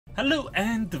Hello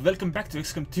and welcome back to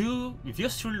XCOM 2 with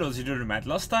yours truly, Indoril.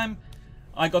 Last time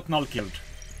I got null killed.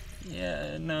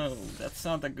 Yeah, no, that's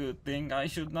not a good thing. I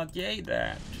should not yay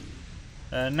that.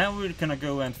 Now we're gonna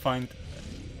go and find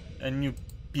a new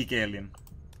peak alien.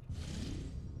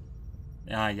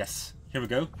 Ah, yes. Here we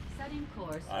go.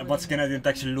 Once again, I didn't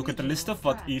actually look at the list of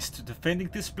what is defending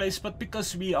this place, but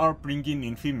because we are bringing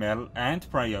in female and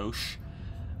Brioche,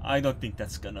 I don't think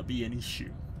that's gonna be an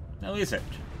issue. Now is it?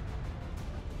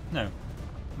 No.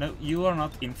 No, you are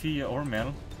not Infi or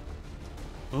Mel.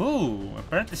 Oh,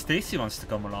 apparently Stacy wants to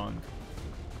come along.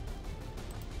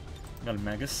 Well,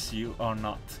 Megas, you are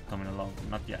not coming along.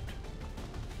 Not yet.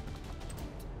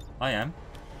 I am.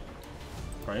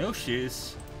 Brioche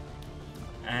is.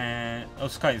 And oh,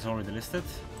 Sky is already listed.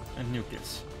 And Nuke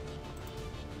is.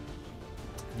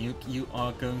 Nuke, you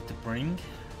are going to bring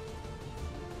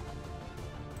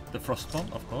the Frost Bomb,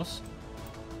 of course.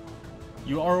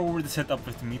 You are already set up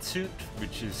with the meat suit,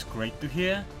 which is great to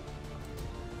hear.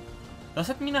 Does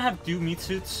that mean I have two meat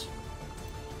suits?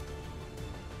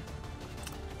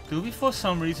 Do we for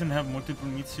some reason have multiple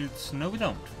meat suits? No, we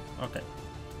don't. Okay.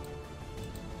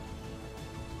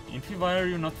 Infi, why are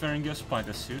you not wearing your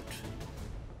spider suit?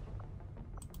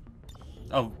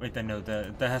 Oh, wait, I know.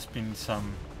 There has been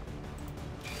some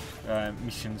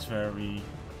missions where we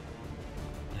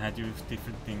had you with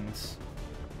different things.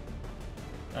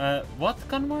 What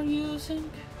gun were you using?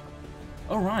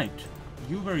 Oh right,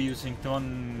 you were using the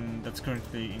one that's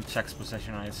currently in Jack's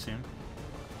possession, I assume.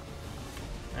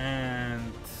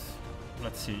 And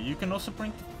let's see, you can also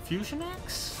bring the fusion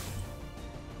axe?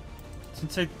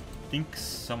 Since I think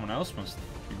someone else must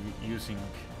be using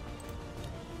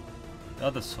the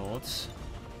other swords.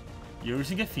 You're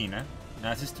using Athena,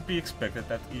 as is to be expected.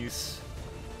 That is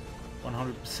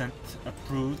 100%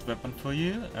 approved weapon for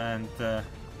you, and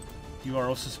you are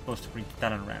also supposed to bring the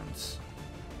Talon rounds.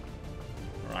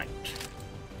 Right.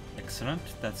 Excellent.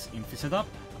 That's Infi set up.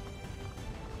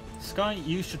 Sky,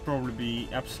 you should probably be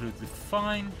absolutely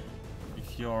fine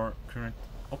with your current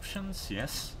options.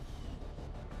 Yes.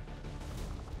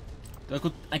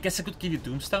 I guess I could give you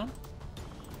Doomstone,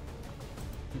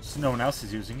 since no one else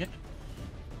is using it.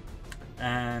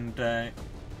 And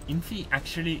Infi,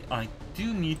 actually, I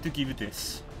do need to give you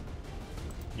this.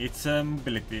 It's a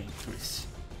mobility quiz.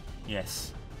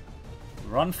 Yes.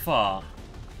 Run far,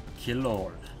 kill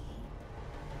all.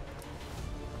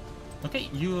 Okay,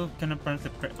 you can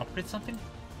apparently upgrade something.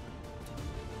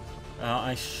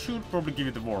 I should probably give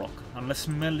you the Warlock, unless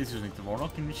Mel is using the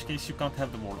Warlock, in which case you can't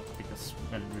have the Warlock, because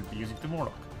Mel will be using the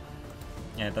Warlock.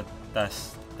 Yeah, that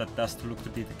does look to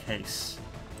be the case.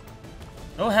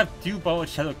 Oh, I have two powered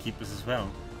Shadow Keepers as well.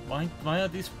 Why are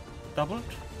these doubled?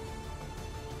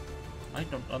 I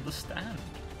don't understand.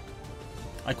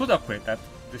 I could upgrade that.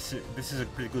 This is a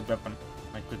pretty good weapon.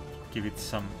 I could give it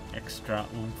some extra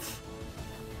oomph.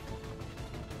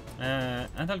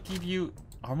 And I'll give you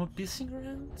armor piercing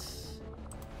rounds?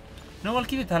 No, I'll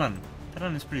give you Talon.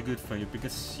 Talon is pretty good for you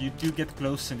because you do get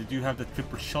close and you do have the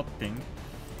triple shot thing,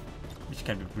 which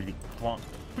can be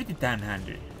pretty damn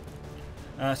handy.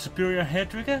 Superior hair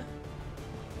trigger?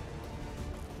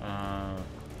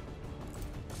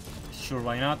 Sure,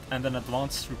 why not? And an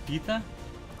advanced repeater?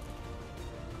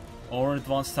 Or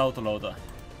advanced autoloader.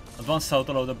 Advanced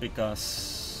autoloader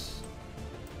because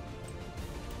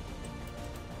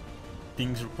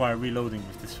things require reloading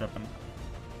with this weapon.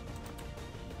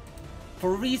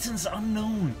 For reasons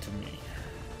unknown to me.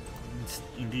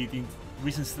 Indeed,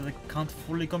 reasons that I can't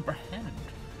fully comprehend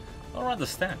or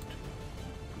understand,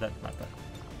 for that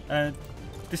matter.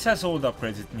 This has all the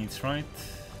upgrades it needs, right?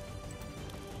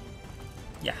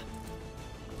 Yeah.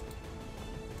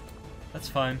 That's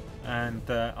fine. And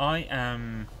I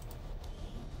am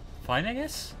fine, I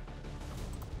guess.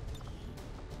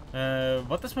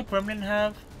 What does my Gremlin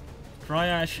have?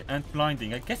 Triage and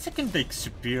blinding. I guess I can take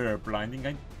superior blinding.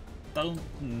 I don't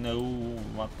know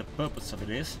what the purpose of it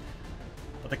is,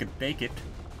 but I can take it.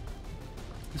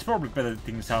 There's probably better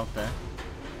things out there,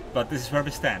 but this is where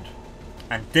we stand.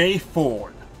 And day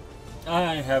 4.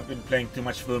 I have been playing too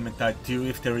much Vermintide 2,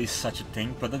 if there is such a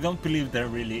thing, but I don't believe there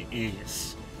really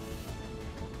is.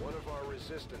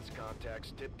 Resistance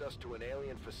contacts tipped us to an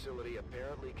alien facility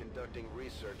apparently conducting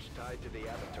research tied to the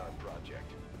Avatar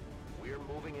project. We're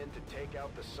moving in to take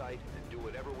out the site and do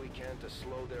whatever we can to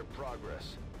slow their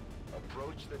progress.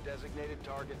 Approach the designated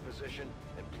target position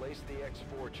and place the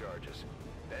X4 charges.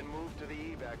 Then move to the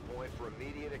evac point for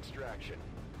immediate extraction.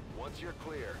 Once you're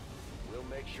clear, we'll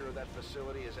make sure that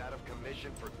facility is out of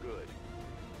commission for good.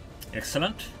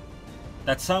 Excellent.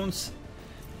 That sounds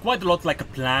quite a lot like a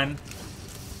plan.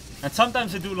 And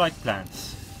sometimes I do like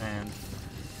plans, and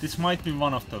This might be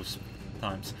one of those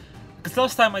times. Because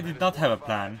last time I did not have a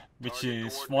plan, which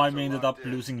is why we ended up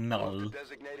losing Null.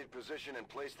 Designated position and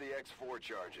place the X4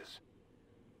 charges.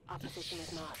 Opposition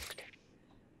is masked.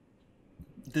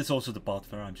 This is also the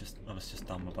part where I was just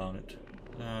dumb about it.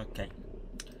 Okay.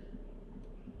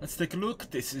 Let's take a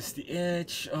look. This is the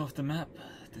edge of the map.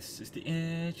 This is the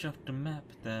edge of the map.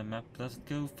 The map doesn't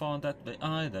go far that way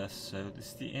either, so this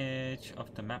is the edge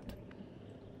of the map.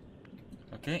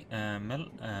 Okay, Mel,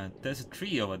 there's a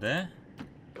tree over there.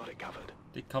 Got it covered.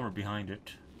 Take cover behind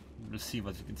it. We'll see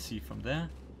what you can see from there.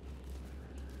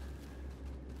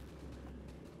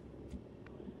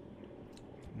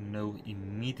 No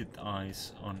immediate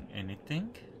eyes on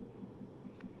anything.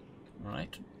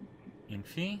 Right.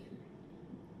 Infi.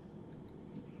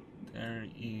 There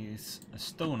is a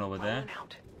stone over there.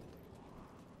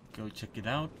 Go check it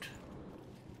out.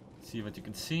 See what you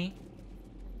can see.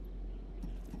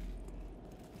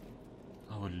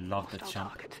 I would love that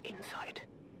jump.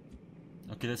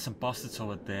 Okay, there's some bastards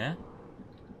over there.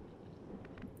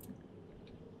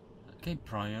 Okay,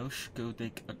 Priosh, go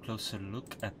take a closer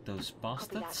look at those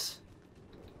bastards.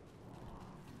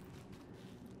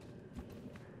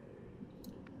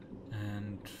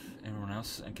 And everyone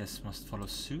else, I guess, must follow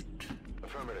suit.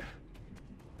 Affirmative.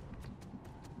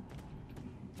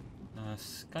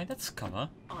 Sky, that's cover.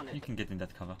 You can get in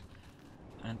that cover.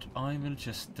 And I will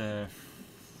just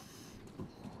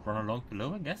run along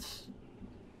below, I guess.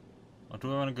 Or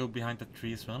do I want to go behind that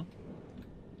tree as well?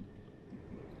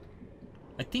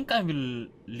 I think I will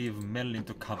leave Mel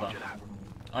into cover.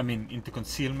 I mean, into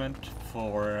concealment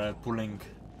for pulling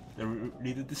the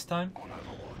leader this time.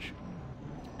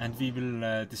 And we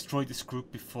will destroy this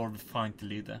group before we find the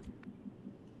leader.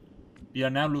 We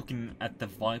are now looking at the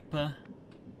Viper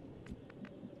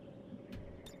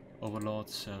Overlord,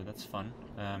 so that's fun.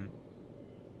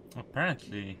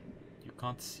 Apparently, you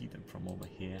can't see them from over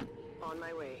here. On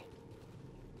my way.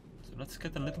 So let's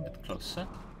get a little bit closer.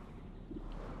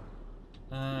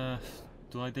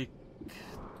 Do I take...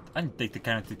 I'll take the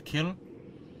guaranteed kill.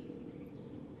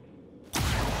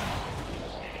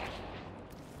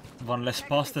 One less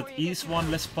bastard is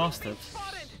one less bastard.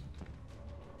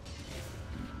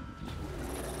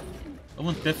 I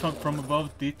want death from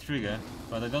above the trigger,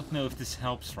 but I don't know if this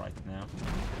helps right now.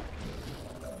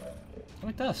 Oh,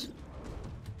 it does.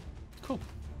 Cool.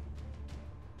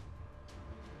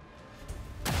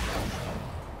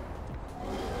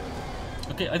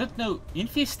 Okay, I don't know.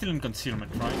 Infi is still in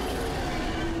concealment, right?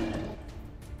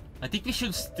 I think we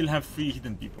should still have 3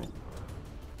 hidden people.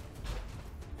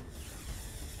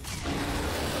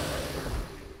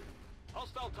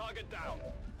 Hostile target down.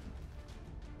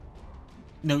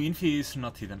 No, Infi is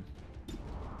not hidden.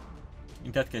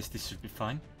 In that case, this should be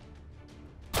fine.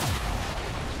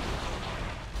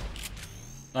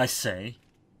 I say.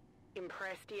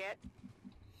 Impressed yet?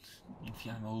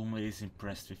 Infi, I'm always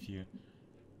impressed with you.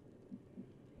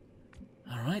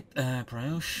 Alright,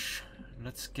 Priosh,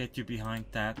 let's get you behind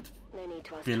that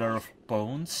pillar of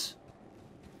bones.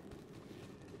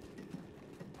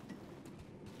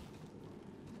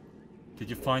 Did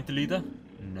you find the leader?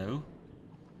 No.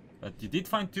 But you did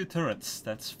find 2 turrets.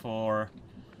 That's for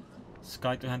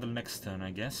Sky to handle next turn,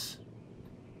 I guess.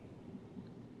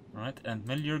 Alright, and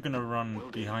Mel, you're gonna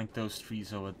run behind those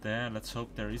trees over there. Let's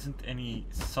hope there isn't any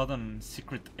sudden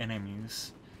secret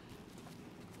enemies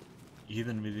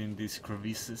hidden within these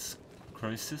crevices.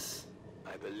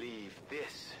 I believe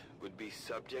this would be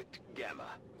Subject Gamma.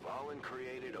 Valen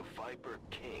created a Viper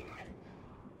King.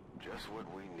 Just what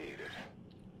we needed.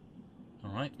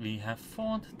 Alright, we have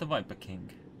fought the Viper King.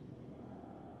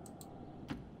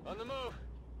 On the move!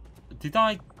 Did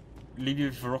I leave you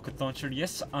with a rocket launcher?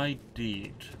 Yes, I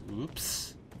did.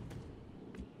 Oops.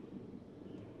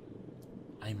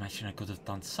 I imagine I could have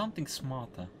done something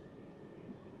smarter.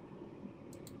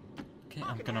 Okay,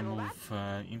 I'm gonna move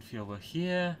Infi over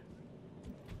here.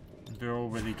 And we're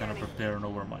already gonna prepare an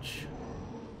Overwatch.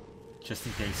 Just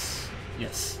in case.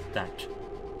 Yes, that.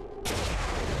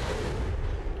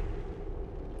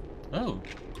 Oh.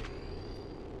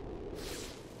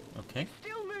 Okay.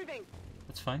 Still moving.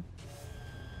 That's fine.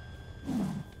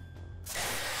 This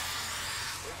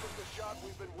is the shot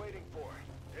we've been waiting for.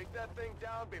 Take that thing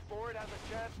down before it has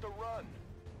a chance to run.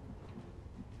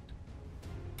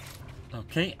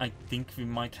 Okay, I think we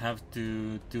might have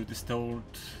to do this the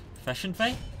old-fashioned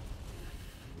way.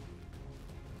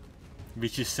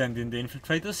 Which is send in the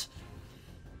infiltrators.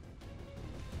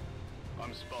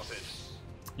 I'm spotted.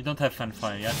 You don't have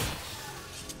fanfare yet.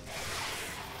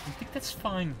 I think that's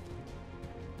fine.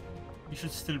 You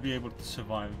should still be able to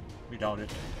survive without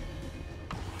it.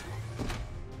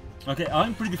 Okay,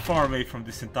 I'm pretty far away from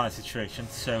this entire situation,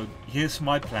 so here's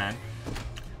my plan.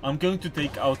 I'm going to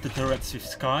take out the turrets with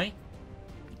Sky,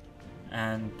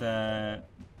 and that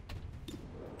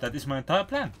is my entire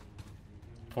plan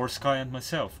for Sky and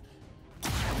myself.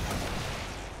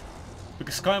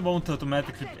 Because Sky won't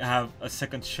automatically have a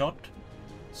second shot,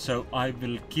 so I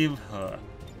will give her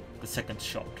the second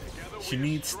shot. She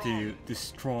needs to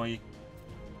destroy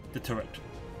the turret.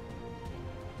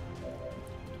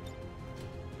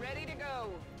 Ready to go.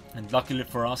 And luckily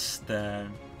for us, the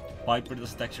Viper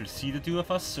doesn't actually see the two of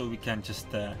us, so we can just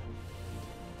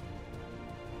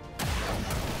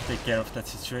take care of that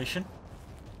situation.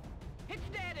 It's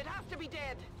dead. It has to be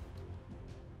dead.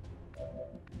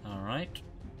 Alright.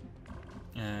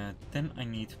 Then I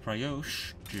need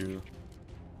Pryosh to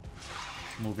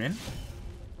move in.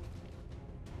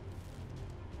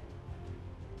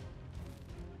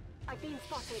 I've been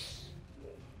spotted.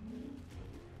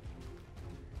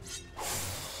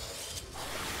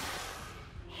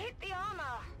 Hit the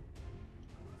armor.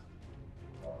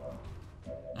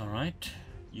 Alright,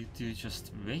 you two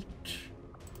just wait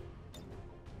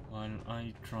while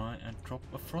I try and drop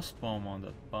a frost bomb on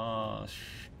that boss.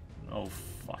 Oh,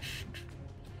 fushed.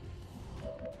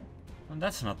 And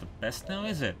that's not the best now,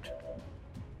 is it?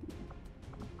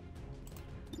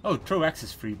 Oh, throw axe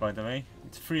is free, by the way.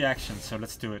 It's free action, so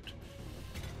let's do it.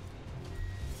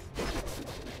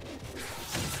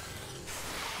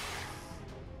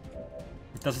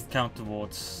 It doesn't count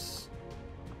towards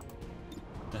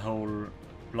the whole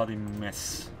bloody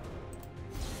mess.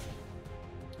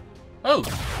 Oh!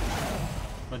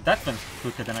 But that went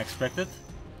quicker than I expected.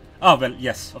 Ah, well,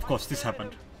 yes, of course, this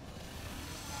happened.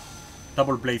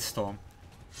 Double blade storm.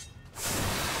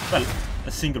 Well,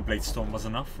 a single blade storm was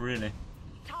enough, really.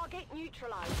 Target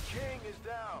neutralized. King is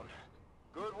down.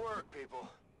 Good work, people.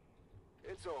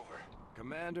 It's over.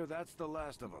 Commander, that's the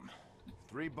last of them.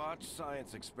 3 botched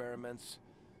science experiments,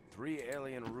 3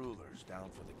 alien rulers down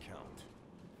for the count.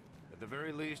 At the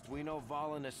very least, we know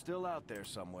Valen is still out there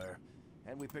somewhere,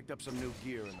 and we picked up some new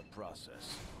gear in the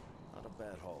process. Not a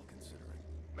bad haul, considering.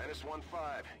 Menace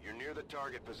 1-5, you're near the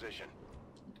target position.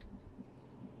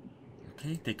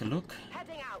 Okay, take a look.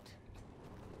 Heading out.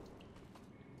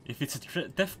 If it's a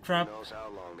death trap... Who knows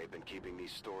how long they've been keeping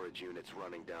these storage units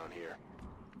running down here.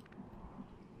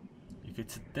 If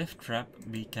it's a death trap,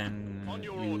 we can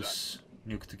use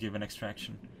nuke to give an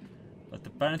extraction. But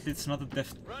apparently it's not a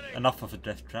death... enough of a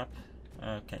death trap.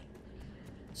 Okay.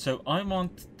 So I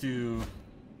want to...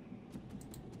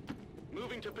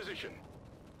 Moving to position.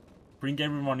 Bring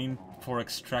everyone in for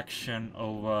extraction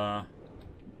over...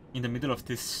 in the middle of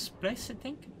this place, I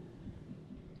think?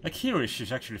 Like here-ish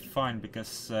is actually fine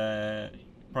because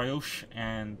Pryosh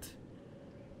and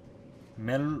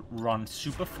Mel run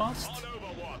super fast. On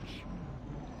Overwatch.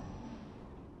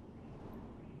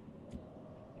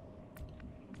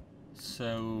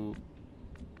 So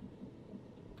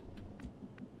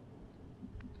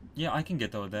yeah, I can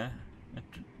get over there.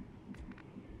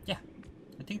 Yeah,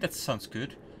 I think that sounds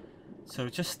good. So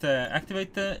just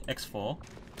activate the X4.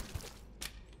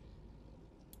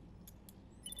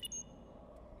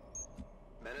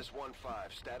 Menace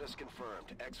 1-5, status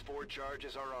confirmed. X4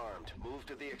 charges are armed. Move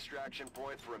to the extraction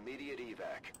point for immediate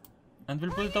evac. And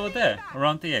we'll put it over there,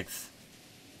 around the X.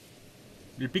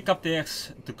 We'll pick up the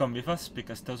eggs to come with us,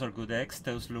 because those are good eggs.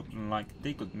 Those look like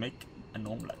they could make an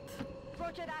omelette.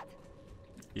 Roger that.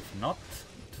 If not,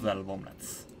 12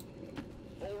 omelettes.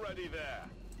 Already there.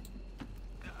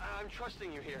 I'm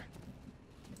trusting you here.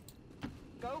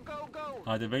 Go, go, go.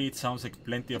 Either way, it sounds like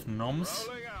plenty of noms.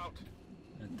 Rolling out.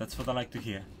 That's what I like to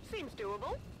hear. Seems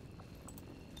doable.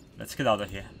 Let's get out of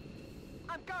here.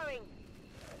 I'm going.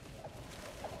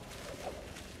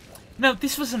 Now,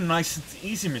 this was a nice and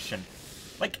easy mission.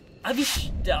 Like, I wish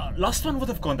the last one would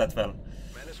have gone that well.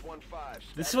 Menace 1-5.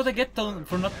 This is what I get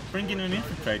for not bringing an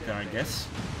infiltrator, I guess.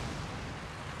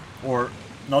 Or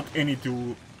not any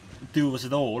duos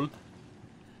at all.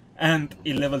 And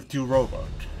a level 2 robot.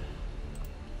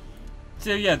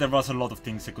 So yeah, there was a lot of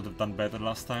things I could have done better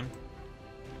last time.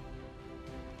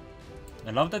 I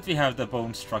love that we have the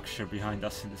bone structure behind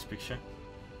us in this picture.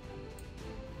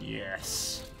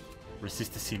 Yes.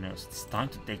 Resist the Xenos. It's time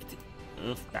to take the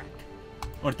Earth back.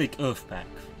 Or take Earth back.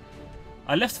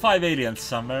 I left 5 aliens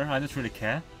somewhere, I don't really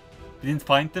care. We didn't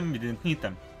find them, we didn't need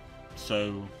them.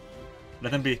 So,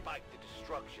 let them be. Despite the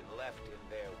destruction left in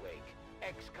their wake,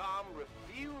 XCOM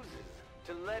refuses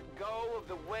to let go of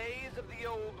the ways of the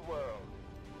old world.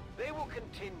 They will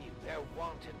continue their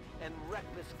wanton and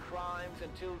reckless crimes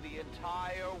until the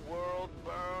entire world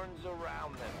burns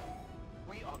around them.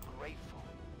 We are grateful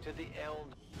to the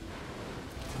Eln.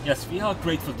 Yes, we are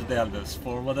grateful to the elders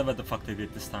for whatever the fuck they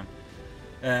did this time.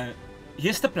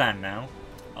 Here's the plan now.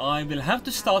 I will have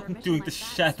to start doing the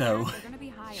shadow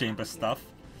chamber stuff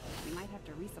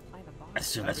as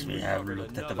soon as we have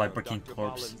looked at the Viper King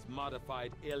corpse.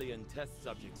 Modified alien test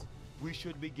subjects. We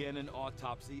should begin an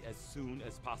autopsy as soon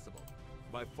as possible.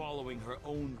 By following her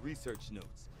own research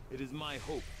notes, it is my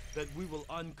hope that we will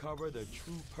uncover the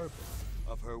true purpose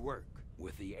of her work.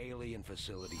 With the alien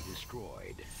facility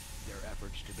destroyed, their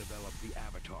efforts to develop the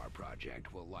Avatar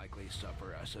project will likely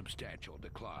suffer a substantial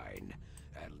decline,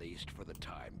 at least for the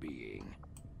time being.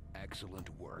 Excellent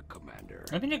work, Commander.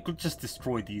 I mean, I could just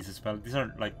destroy these as well. These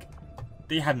are like...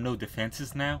 They have no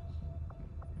defenses now.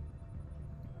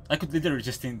 I could literally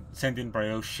just send in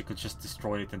Brioche, she could just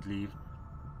destroy it and leave.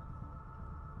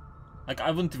 Like, I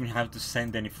wouldn't even have to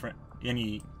send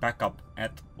any backup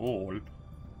at all.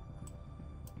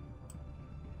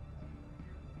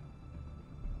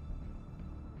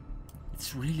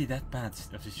 It's really that bad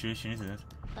of a situation, isn't it?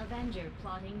 Avenger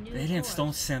plotting new The aliens course.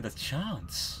 don't stand a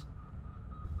chance.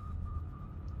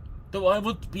 Though I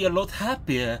would be a lot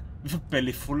happier with a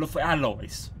belly full of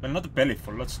alloys. Well, not a belly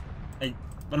full,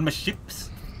 well, my ship's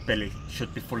belly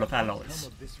should be full of alloys.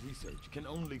 Some of this research can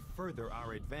only further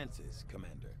our advances,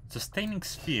 Commander. Sustaining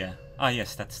sphere. Ah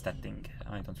yes, that's that thing.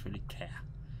 I don't really care.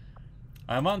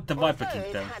 I want the Viper King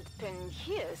Although though. it had been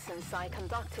years since I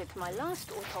conducted my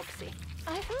last autopsy,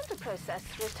 I found the process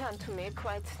returned to me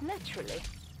quite naturally.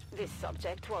 This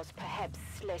subject was perhaps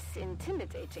less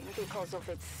intimidating because of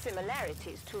its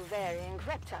similarities to varying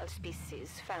reptile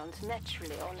species found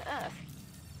naturally on Earth.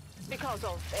 Because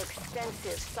of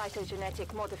extensive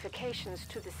cytogenetic modifications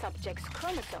to the subject's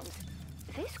chromosomes,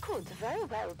 this could very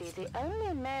well be the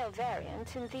only male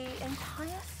variant in the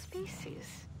entire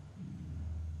species.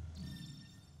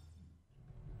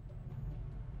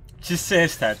 She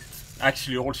says that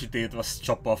actually all she did was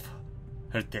chop off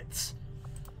her tits.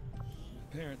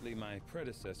 Apparently, my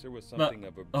predecessor was something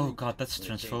of a oh brute god, that's when it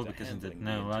came to transphobic, isn't it? handling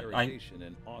No, the I interrogation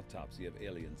and autopsy of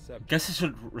alien subjects. guess I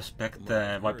should respect From what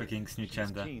I've Viper heard, King's new she's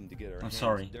gender. keen to get her I'm hands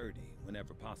sorry. dirty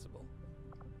whenever possible.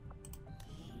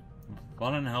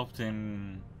 Valen helped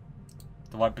in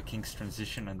the Viper King's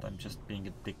transition and I'm just being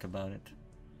a dick about it.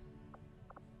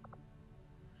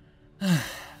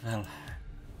 Well,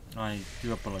 I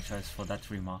do apologize for that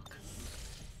remark.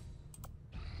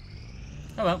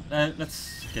 Oh well,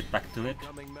 let's get back to it.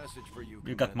 Incoming message for you,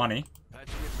 You got money.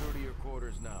 Patching it through to your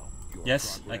quarters now. Your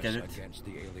Yes, I get progress it. against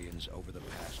the aliens over the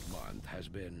past month has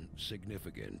been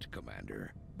significant,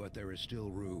 Commander. But there is still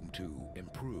room to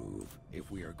improve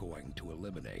if we are going to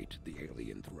eliminate the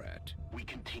alien threat. We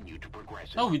continue to progress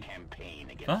Oh, in we- our campaign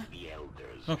against Huh? the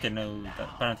elders. Okay, no, Now,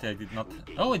 apparently I did not. we will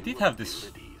gain Oh, I new did have this.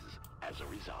 abilities as a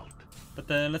result. But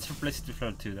let's replace it with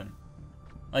level 2 then.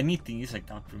 I need these, I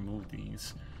can't remove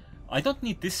these. I don't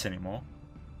need this anymore.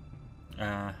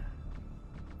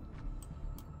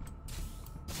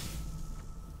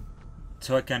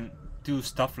 So I can do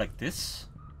stuff like this.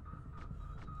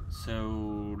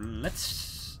 So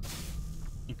let's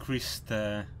increase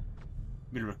the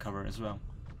mirror cover as well.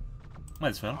 Might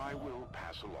as well. I will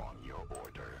pass along your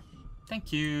order.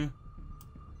 Thank you.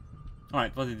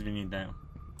 Alright, what did we need now?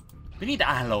 We need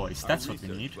alloys, that's Our what we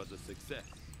research need. was a success,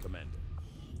 Commander.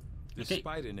 Okay.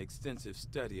 Despite an extensive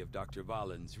study of Dr.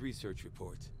 Valen's research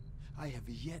reports, I have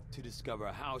yet to discover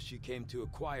how she came to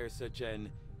acquire such an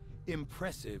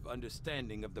impressive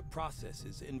understanding of the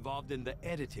processes involved in the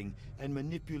editing and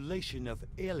manipulation of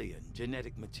alien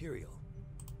genetic material.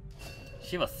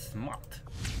 She was smart.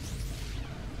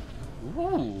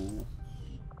 Ooh.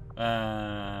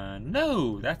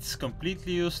 No, that's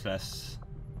completely useless.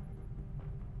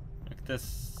 Like,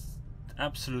 there's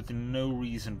absolutely no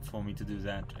reason for me to do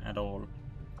that at all.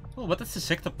 Oh, but that's the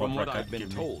sectopod From what rock I've been give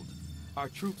me. told, our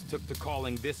troops took to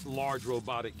calling this large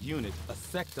robotic unit a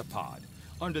sectopod,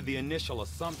 under the initial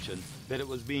assumption that it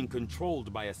was being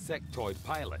controlled by a sectoid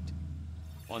pilot.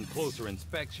 On closer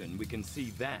inspection, we can see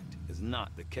that is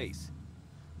not the case.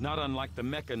 Not unlike the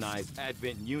mechanized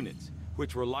Advent units,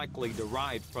 which were likely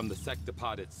derived from the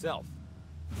sectopod itself.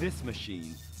 This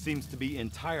machine seems to be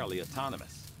entirely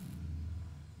autonomous.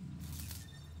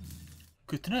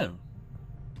 Good to know.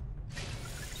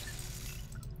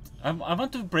 I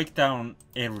want to break down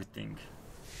everything.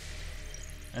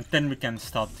 And then we can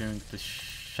start doing the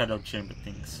shadow chamber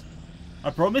things.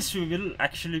 I promise we will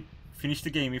actually finish the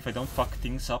game if I don't fuck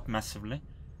things up massively.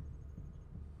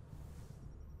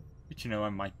 Which, you know, I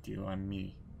might do, I'm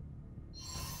me.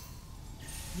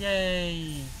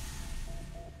 Yay!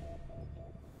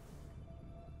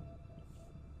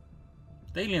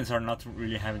 The aliens are not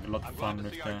really having a lot of I'm glad fun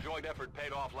to see our with joint effort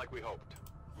paid off like we hoped.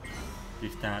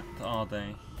 that, are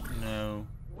they? No.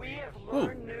 We have Ooh.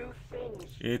 learned new things.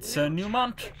 It's a new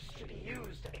mount. tactics to be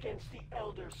used against the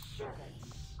Elder's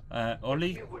servants.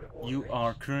 Ollie, you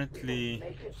are currently...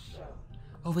 Make it so.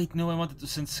 Oh wait, no, I wanted to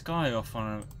send Sky off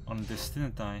on this,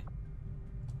 didn't I?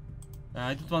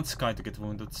 I didn't want Sky to get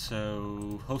wounded,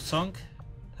 so... Ho-Sung,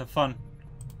 have fun.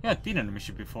 You haven't been on a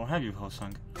mission before, have you,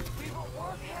 Ho-Sung? We will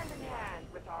work hand in hand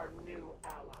with our new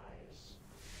allies.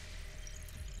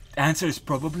 The answer is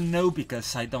probably no,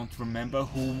 because I don't remember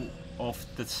who of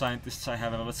the scientists I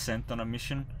have ever sent on a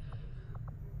mission.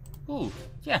 Ooh,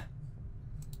 yeah.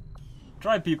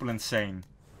 Drive people insane.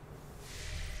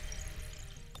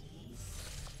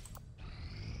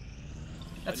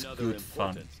 That's Another good fun.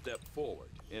 important step forward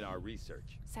in our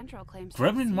research. Central claims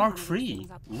Gremlin to Mark have seen III. one of these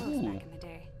things up close Ooh. back in the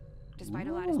day. Despite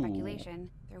a lot of Ooh. speculation,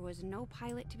 there was no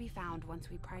pilot to be found once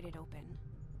we pried it open.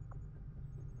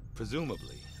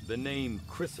 Presumably, the name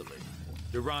chrysalid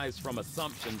derives from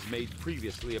assumptions made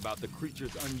previously about the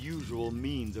creature's unusual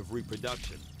means of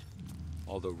reproduction.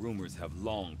 Although rumors have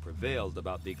long prevailed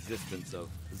about the existence of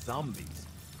zombies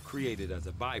created as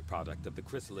a byproduct of the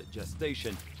chrysalid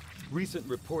gestation, recent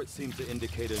reports seem to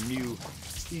indicate a new,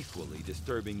 equally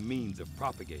disturbing means of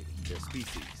propagating their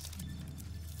species.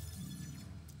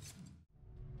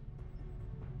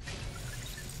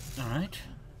 Alright.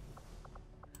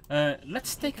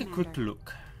 Let's take a quick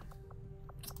look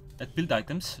at build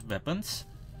items, weapons.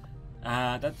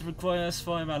 That requires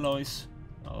 5 alloys.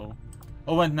 Oh.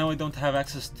 Oh, and now I don't have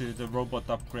access to the robot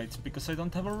upgrades because I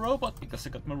don't have a robot, because I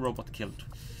got my robot killed.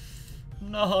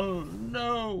 No,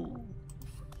 no.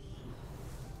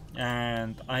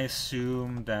 And I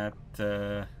assume that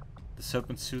the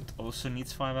serpent suit also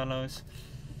needs 5 alloys.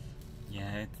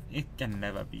 Yeah, it can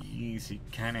never be easy,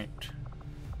 can it?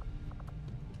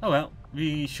 Oh well,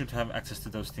 we should have access to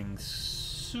those things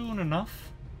soon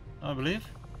enough, I believe.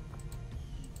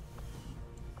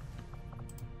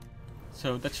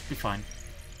 So that should be fine.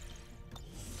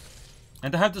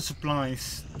 And I have the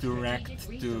supplies direct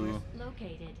to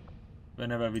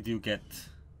whenever we do get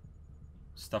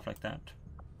stuff like that.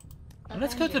 And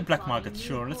let's go to the black market,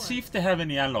 sure. Let's see if they have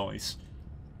any alloys.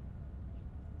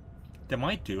 They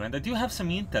might do, and I do have some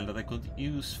intel that I could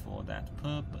use for that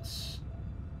purpose.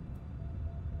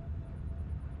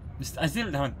 I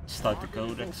still haven't started the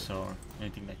codex or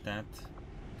anything like that.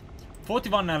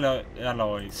 41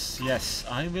 alloys. Yes,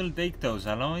 I will take those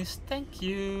alloys. Thank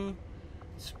you.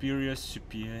 Superior,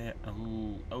 superior.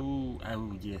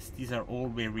 Oh, yes. These are all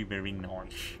very, very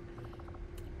nice.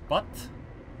 But,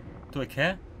 do I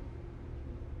care?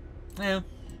 Yeah.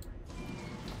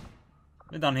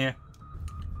 We're done here.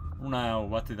 Now,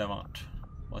 what did I want?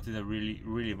 What did I really,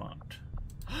 really want?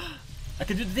 I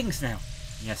can do the things now.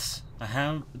 Yes, I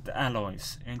have the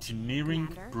alloys. Engineering,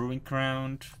 Commander? brewing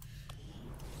ground.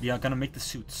 We are gonna make the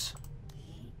suits.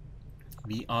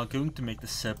 We are going to make the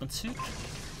serpent suit.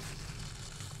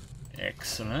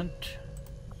 Excellent.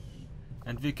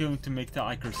 And we're going to make the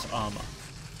Icarus armor.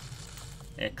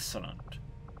 Excellent.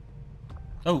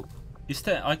 Oh, is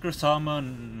the Icarus armor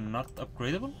not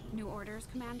upgradable? New orders,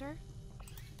 Commander?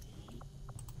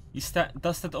 Is that,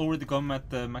 does that already come at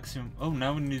the maximum? Oh,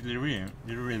 now we need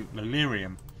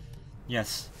Lyrium.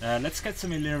 Yes, let's get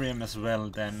some Lyrium as well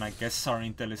then. I guess our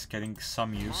intel is getting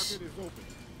some use.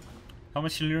 How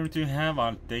much Lyrium do you have?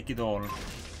 I'll take it all.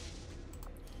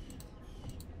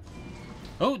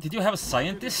 Oh, did you have a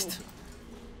scientist?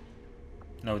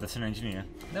 No, that's an engineer.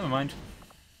 Never mind.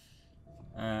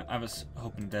 I was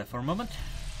hoping there for a moment.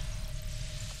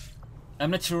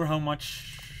 I'm not sure how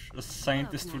much a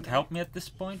scientist would help me at this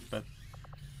point, but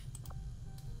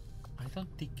I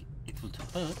don't think it would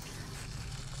hurt.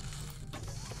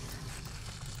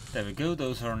 There we go,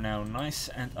 those are now nice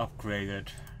and upgraded.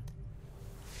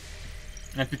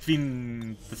 And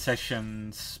between the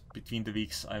sessions, between the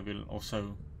weeks, I will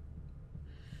also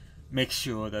make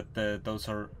sure that those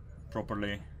are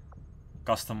properly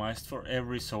customized for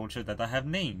every soldier that I have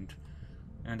named.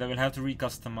 And I will have to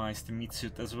re-customize the meat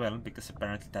suit as well, because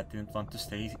apparently that didn't want to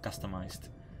stay customized.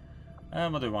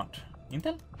 What do I want?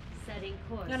 Intel? Setting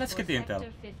course Yeah, let's for get the intel.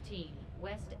 Sector 15,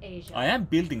 West Asia. I am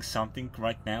building something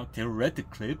right now,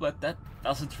 theoretically, but that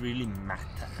doesn't really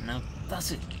matter, now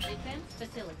does it? Defense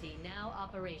facility now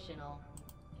operational.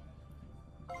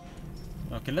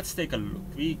 Okay, let's take a look.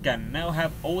 We can now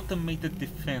have automated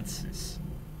defenses.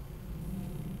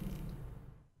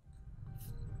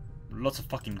 Lots of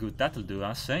fucking good that'll do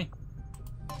us, eh?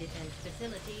 Defense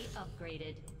facility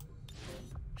upgraded.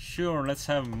 Sure, let's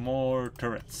have more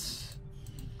turrets.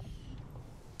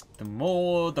 The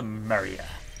more the merrier.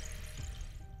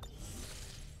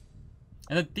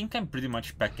 And I think I'm pretty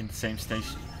much back in the same stage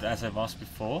as I was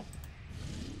before.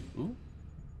 Ooh.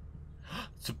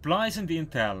 Supplies and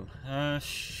intel.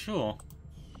 Sure.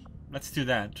 Let's do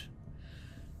that.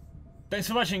 Thanks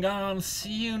for watching. I'll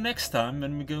see you next time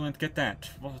when we go and get that.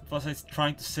 What was I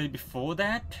trying to say before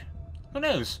that? Who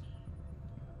knows?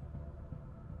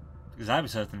 Because I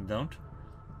certainly don't.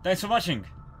 Thanks for watching.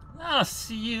 I'll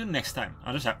see you next time.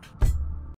 Anders out.